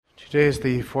Today is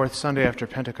the fourth Sunday after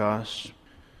Pentecost.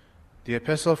 The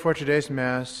epistle for today's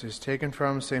Mass is taken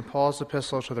from St. Paul's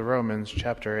epistle to the Romans,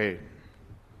 chapter 8.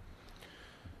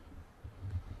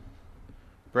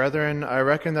 Brethren, I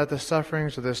reckon that the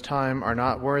sufferings of this time are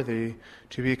not worthy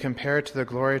to be compared to the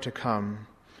glory to come,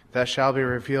 that shall be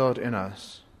revealed in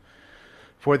us.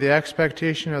 For the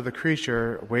expectation of the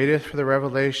creature waiteth for the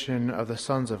revelation of the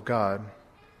sons of God.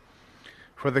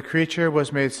 For the creature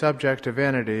was made subject to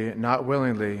vanity, not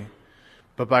willingly,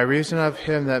 but by reason of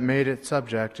him that made it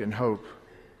subject in hope.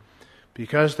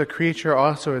 Because the creature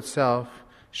also itself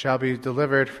shall be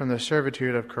delivered from the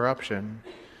servitude of corruption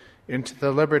into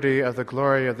the liberty of the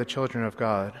glory of the children of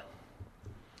God.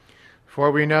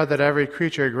 For we know that every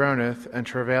creature groaneth and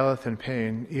travaileth in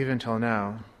pain, even till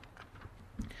now.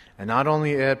 And not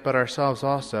only it, but ourselves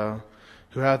also,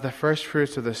 who have the first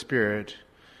fruits of the Spirit,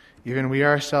 even we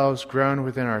ourselves groan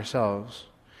within ourselves,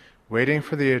 waiting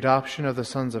for the adoption of the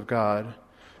sons of God,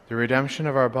 the redemption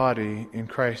of our body in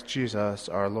Christ Jesus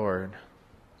our Lord.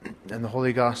 And the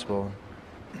Holy Gospel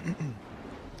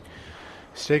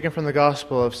is taken from the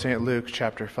Gospel of St. Luke,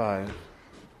 chapter 5.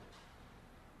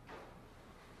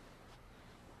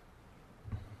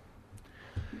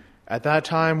 At that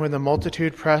time, when the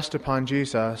multitude pressed upon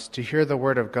Jesus to hear the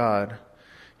word of God,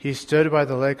 he stood by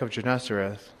the lake of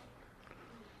Gennesareth.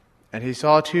 And he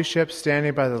saw two ships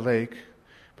standing by the lake,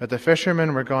 but the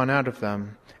fishermen were gone out of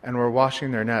them, and were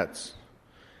washing their nets.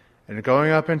 And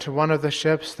going up into one of the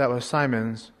ships that was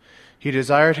Simon's, he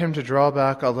desired him to draw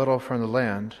back a little from the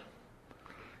land.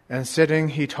 And sitting,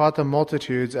 he taught the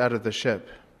multitudes out of the ship.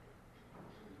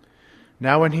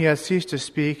 Now when he had ceased to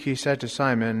speak, he said to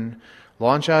Simon,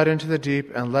 Launch out into the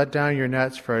deep, and let down your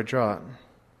nets for a draught.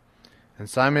 And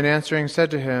Simon answering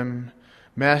said to him,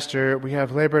 Master, we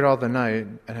have labored all the night,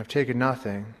 and have taken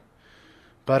nothing.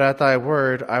 But at thy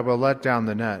word I will let down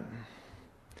the net.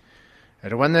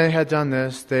 And when they had done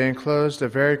this, they enclosed a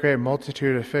very great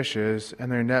multitude of fishes,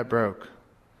 and their net broke.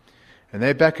 And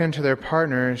they beckoned to their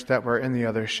partners that were in the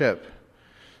other ship,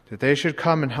 that they should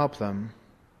come and help them.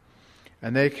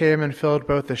 And they came and filled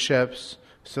both the ships,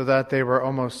 so that they were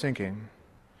almost sinking.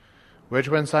 Which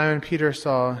when Simon Peter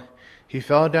saw, he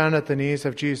fell down at the knees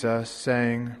of Jesus,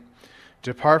 saying,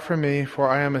 Depart from me, for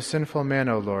I am a sinful man,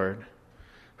 O Lord.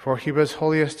 For he was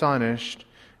wholly astonished,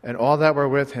 and all that were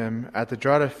with him, at the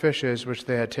draught of fishes which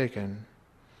they had taken.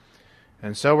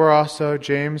 And so were also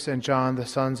James and John, the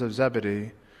sons of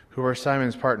Zebedee, who were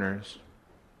Simon's partners.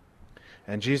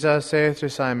 And Jesus saith to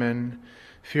Simon,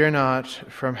 Fear not,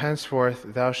 from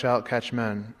henceforth thou shalt catch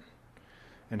men.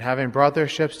 And having brought their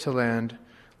ships to land,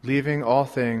 leaving all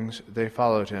things, they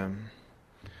followed him.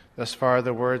 Thus far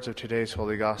the words of today's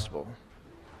Holy Gospel.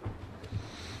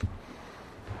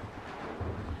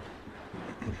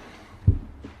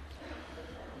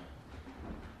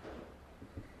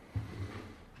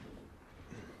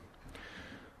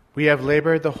 We have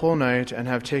labored the whole night and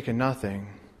have taken nothing,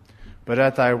 but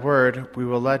at thy word we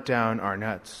will let down our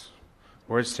nets.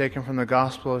 Words taken from the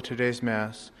Gospel of today's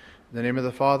Mass. In the name of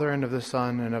the Father, and of the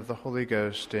Son, and of the Holy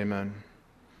Ghost. Amen.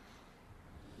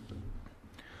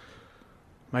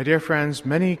 My dear friends,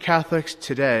 many Catholics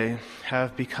today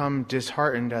have become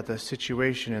disheartened at the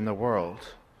situation in the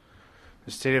world,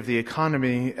 the state of the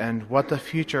economy, and what the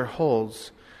future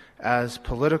holds as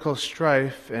political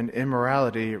strife and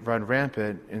immorality run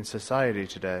rampant in society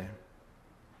today.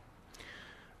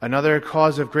 Another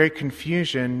cause of great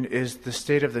confusion is the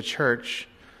state of the Church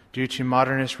due to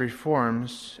modernist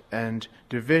reforms and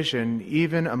division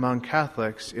even among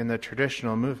Catholics in the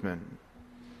traditional movement.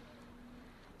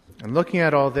 And looking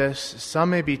at all this, some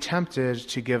may be tempted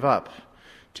to give up,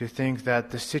 to think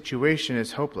that the situation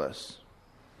is hopeless,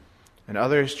 and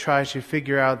others try to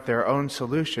figure out their own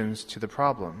solutions to the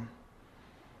problem.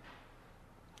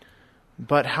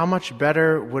 But how much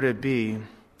better would it be,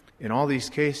 in all these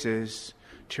cases,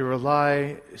 to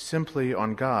rely simply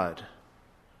on God,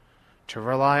 to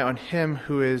rely on Him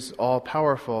who is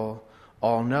all-powerful,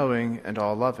 all-knowing, and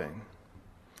all-loving,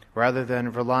 rather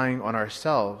than relying on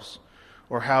ourselves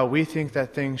or how we think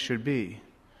that things should be,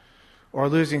 or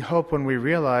losing hope when we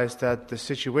realize that the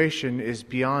situation is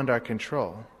beyond our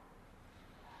control.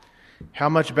 How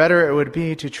much better it would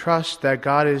be to trust that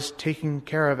God is taking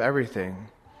care of everything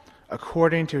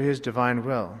according to His divine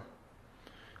will,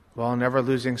 while never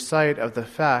losing sight of the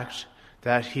fact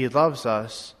that He loves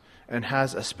us and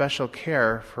has a special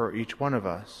care for each one of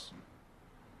us.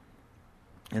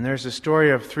 And there's a story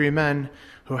of three men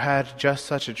who had just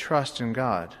such a trust in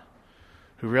God,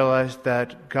 who realized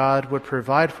that God would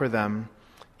provide for them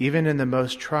even in the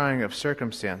most trying of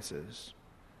circumstances.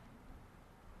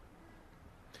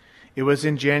 It was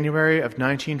in January of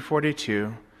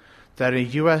 1942 that a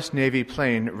U.S. Navy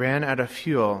plane ran out of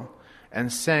fuel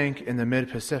and sank in the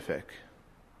mid-Pacific.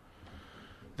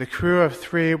 The crew of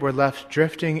 3 were left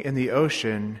drifting in the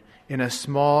ocean in a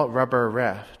small rubber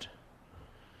raft.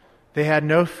 They had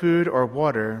no food or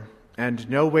water and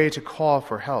no way to call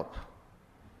for help.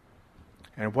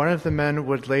 And one of the men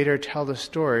would later tell the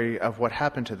story of what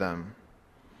happened to them.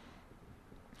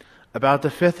 About the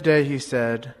 5th day, he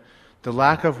said, the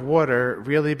lack of water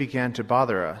really began to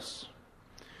bother us.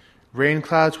 Rain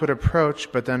clouds would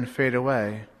approach but then fade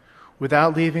away,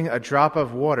 without leaving a drop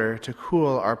of water to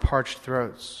cool our parched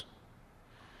throats.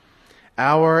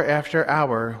 Hour after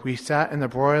hour, we sat in the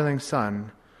broiling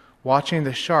sun, watching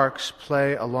the sharks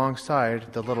play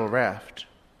alongside the little raft.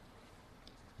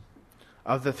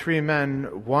 Of the 3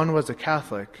 men, 1 was a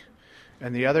Catholic,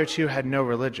 and the other 2 had no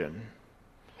religion.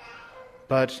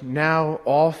 But now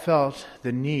all felt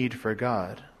the need for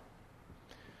God.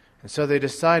 And so they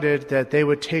decided that they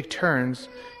would take turns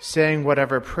saying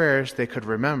whatever prayers they could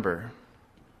remember.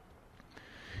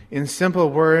 In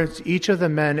simple words, each of the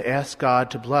men asked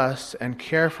God to bless and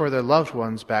care for their loved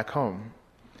ones back home,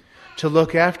 to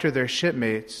look after their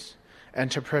shipmates,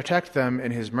 and to protect them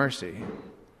in his mercy.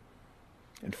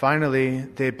 And finally,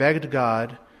 they begged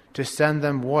God to send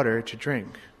them water to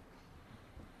drink.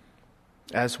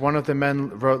 As one of the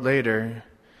men wrote later,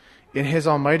 in his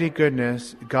almighty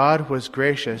goodness, God was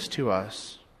gracious to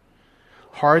us.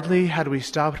 Hardly had we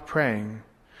stopped praying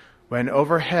when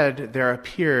overhead there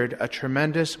appeared a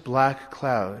tremendous black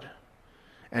cloud,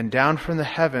 and down from the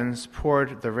heavens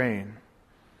poured the rain.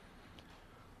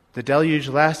 The deluge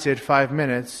lasted 5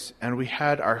 minutes, and we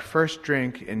had our first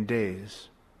drink in days.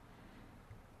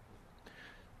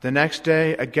 The next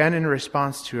day, again in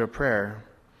response to a prayer,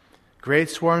 great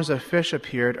swarms of fish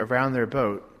appeared around their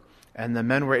boat, and the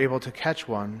men were able to catch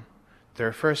one,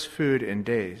 their first food in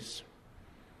days.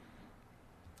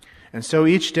 And so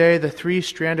each day the 3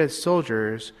 stranded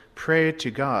soldiers prayed to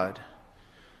God.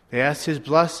 They asked his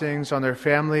blessings on their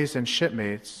families and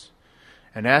shipmates,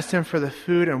 and asked him for the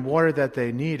food and water that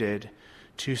they needed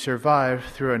to survive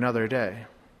through another day.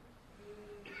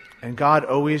 And God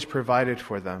always provided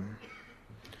for them.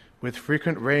 With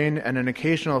frequent rain and an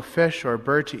occasional fish or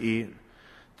bird to eat,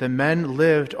 the men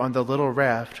lived on the little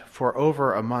raft for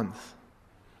over a month.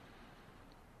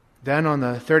 Then on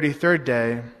the 33rd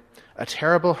day, a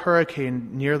terrible hurricane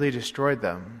nearly destroyed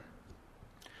them.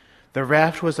 The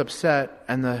raft was upset,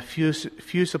 and the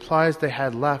few supplies they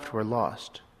had left were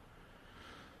lost.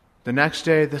 The next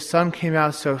day, the sun came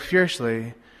out so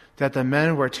fiercely that the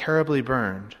men were terribly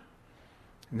burned.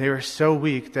 They were so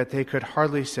weak that they could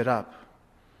hardly sit up.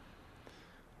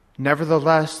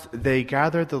 Nevertheless, they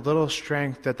gathered the little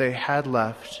strength that they had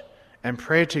left and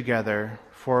prayed together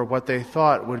for what they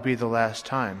thought would be the last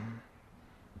time.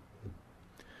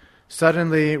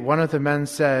 Suddenly, one of the men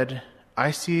said, "I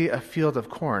see a field of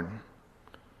corn."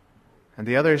 And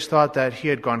the others thought that he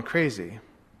had gone crazy.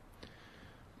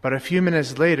 But a few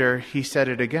minutes later, he said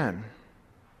it again.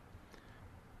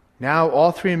 Now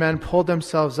all 3 men pulled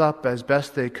themselves up as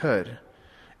best they could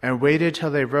and waited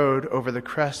till they rode over the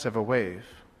crest of a wave.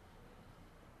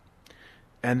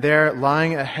 And there,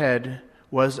 lying ahead,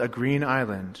 was a green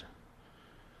island.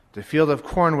 The field of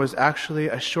corn was actually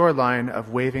a shoreline of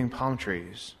waving palm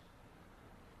trees.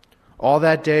 All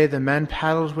that day the men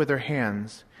paddled with their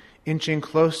hands, inching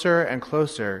closer and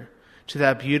closer to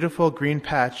that beautiful green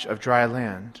patch of dry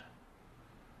land.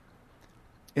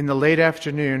 In the late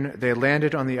afternoon, they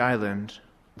landed on the island.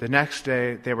 The next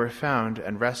day, they were found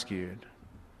and rescued.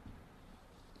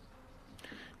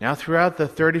 Now, throughout the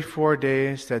 34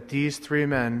 days that these 3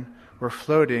 men were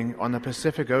floating on the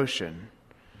Pacific Ocean,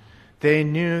 they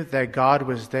knew that God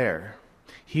was there.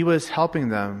 He was helping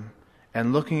them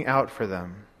and looking out for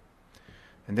them.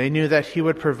 And they knew that he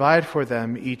would provide for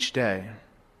them each day.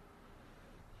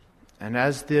 And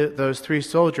as those 3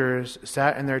 soldiers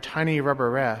sat in their tiny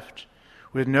rubber raft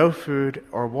with no food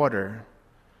or water,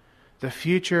 the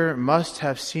future must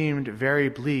have seemed very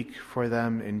bleak for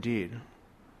them indeed.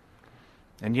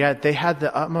 And yet they had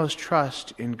the utmost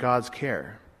trust in God's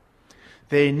care.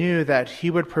 They knew that he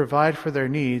would provide for their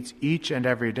needs each and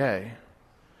every day.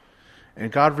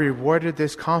 And God rewarded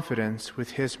this confidence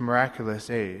with his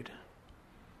miraculous aid.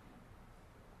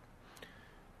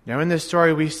 Now in this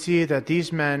story we see that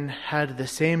these men had the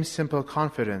same simple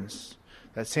confidence,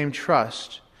 that same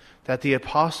trust that the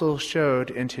apostles showed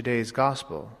in today's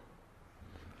gospel.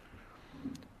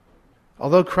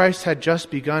 Although Christ had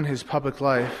just begun his public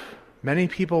life, many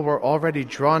people were already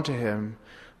drawn to him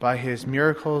by his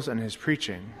miracles and his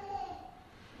preaching.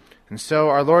 And so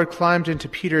our Lord climbed into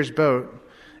Peter's boat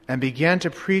and began to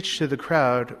preach to the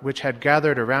crowd which had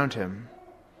gathered around him.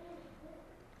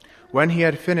 When he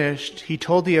had finished, he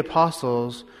told the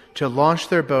apostles to launch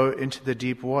their boat into the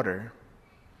deep water.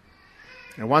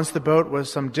 And once the boat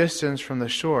was some distance from the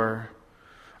shore,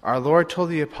 our Lord told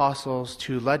the apostles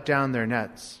to let down their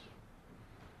nets.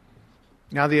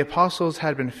 Now the apostles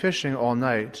had been fishing all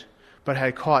night, but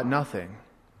had caught nothing.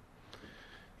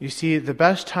 You see, the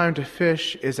best time to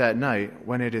fish is at night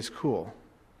when it is cool.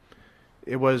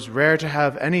 It was rare to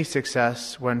have any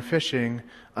success when fishing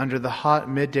under the hot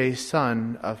midday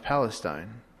sun of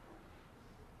Palestine.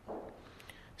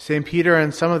 St. Peter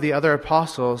and some of the other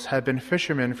apostles had been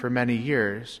fishermen for many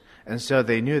years, and so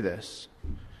they knew this.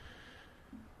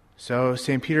 So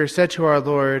St. Peter said to our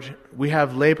Lord, "We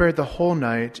have labored the whole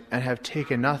night and have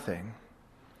taken nothing."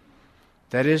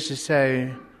 That is to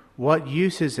say, what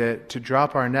use is it to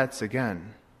drop our nets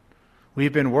again?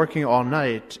 We've been working all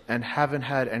night and haven't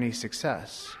had any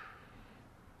success.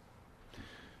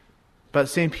 But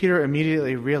St. Peter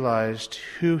immediately realized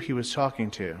who he was talking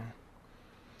to.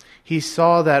 He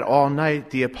saw that all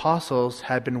night the apostles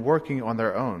had been working on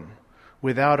their own,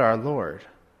 without our Lord,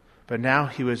 but now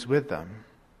he was with them.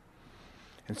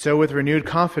 And so with renewed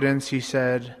confidence he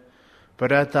said,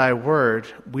 "But at thy word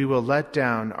we will let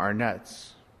down our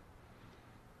nets."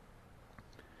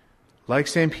 Like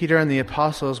St. Peter and the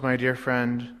apostles, my dear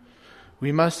friend,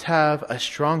 we must have a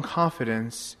strong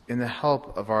confidence in the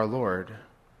help of our Lord.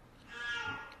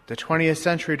 The 20th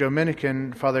century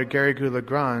Dominican, Father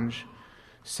Garrigou-Lagrange,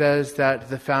 says that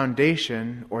the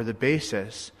foundation or the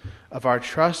basis of our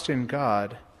trust in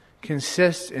God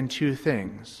consists in two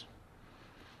things.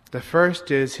 The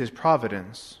first is his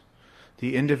providence,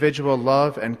 the individual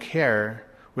love and care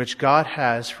which God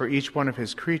has for each one of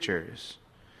his creatures,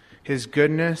 his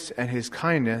goodness and his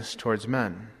kindness towards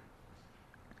men.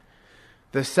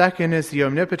 The second is the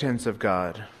omnipotence of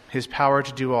God, his power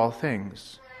to do all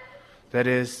things. That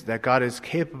is, that God is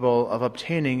capable of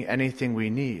obtaining anything we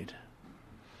need.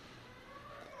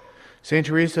 St.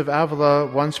 Teresa of Avila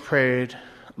once prayed,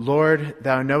 "Lord,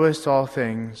 thou knowest all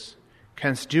things,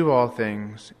 canst do all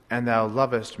things, and thou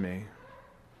lovest me."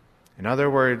 In other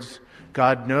words,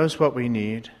 God knows what we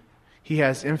need, he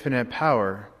has infinite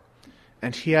power,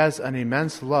 and he has an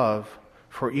immense love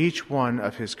for each one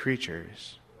of his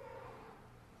creatures.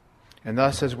 And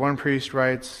thus, as one priest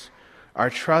writes, our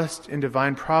trust in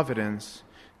divine providence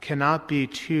cannot be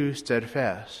too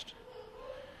steadfast.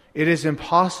 It is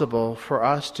impossible for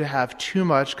us to have too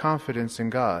much confidence in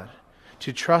God,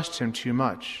 to trust him too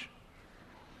much.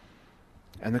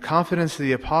 And the confidence of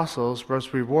the apostles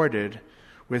was rewarded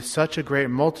with such a great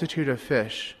multitude of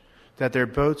fish that their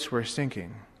boats were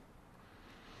sinking.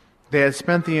 They had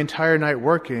spent the entire night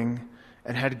working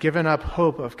and had given up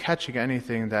hope of catching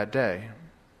anything that day.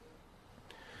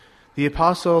 The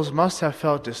apostles must have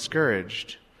felt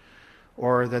discouraged,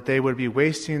 or that they would be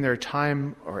wasting their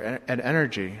time and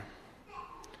energy.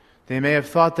 They may have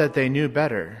thought that they knew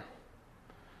better,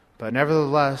 but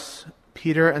nevertheless,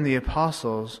 Peter and the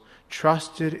apostles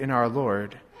trusted in our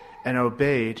Lord and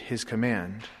obeyed his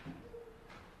command.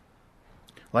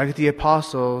 Like the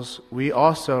apostles, we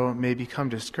also may become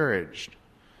discouraged.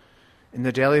 In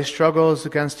the daily struggles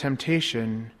against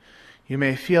temptation, you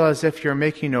may feel as if you're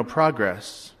making no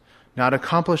progress, not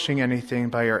accomplishing anything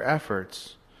by your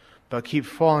efforts, but keep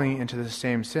falling into the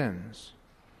same sins.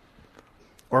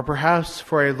 Or perhaps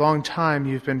for a long time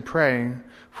you've been praying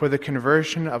for the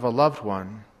conversion of a loved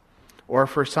one, or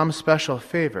for some special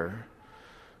favor,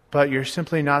 but you're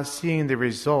simply not seeing the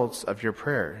results of your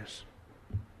prayers.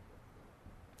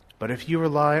 But if you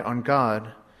rely on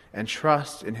God and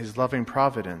trust in his loving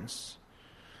providence,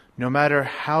 no matter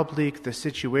how bleak the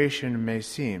situation may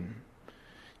seem,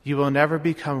 you will never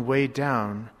become weighed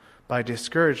down by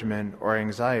discouragement or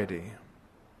anxiety.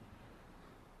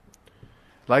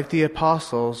 Like the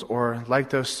apostles, or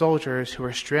like those soldiers who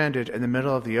were stranded in the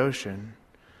middle of the ocean,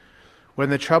 when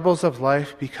the troubles of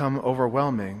life become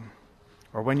overwhelming,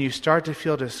 or when you start to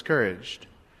feel discouraged,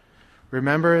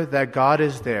 remember that God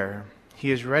is there.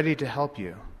 He is ready to help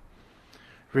you.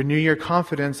 Renew your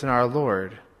confidence in our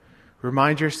Lord.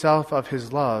 Remind yourself of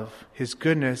his love, his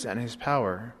goodness, and his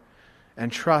power,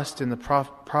 and trust in the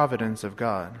providence of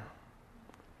God.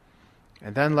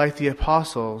 And then, like the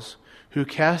apostles who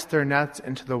cast their nets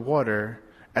into the water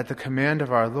at the command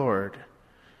of our Lord,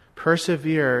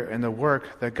 persevere in the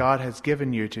work that God has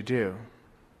given you to do.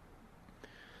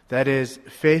 That is,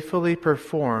 faithfully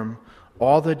perform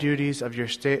all the duties of your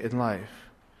state in life,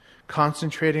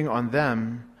 concentrating on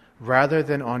them rather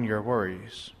than on your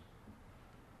worries.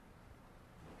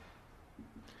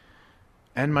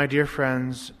 And my dear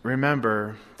friends,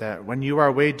 remember that when you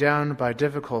are weighed down by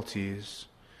difficulties,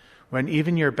 when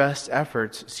even your best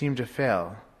efforts seem to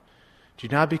fail, Do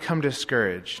not become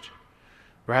discouraged.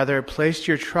 Rather, place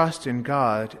your trust in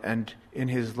God and in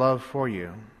his love for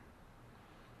you.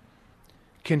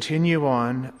 Continue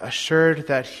on, assured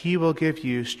that he will give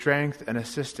you strength and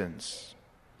assistance.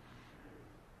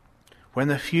 When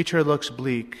the future looks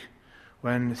bleak,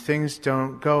 when things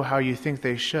don't go how you think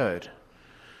they should,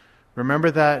 remember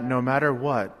that no matter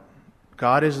what,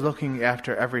 God is looking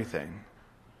after everything.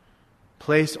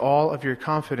 Place all of your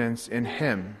confidence in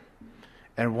him,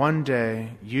 and one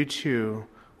day you too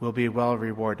will be well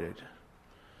rewarded.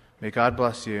 May God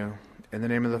bless you. In the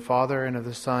name of the Father, and of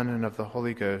the Son, and of the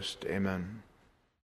Holy Ghost. Amen.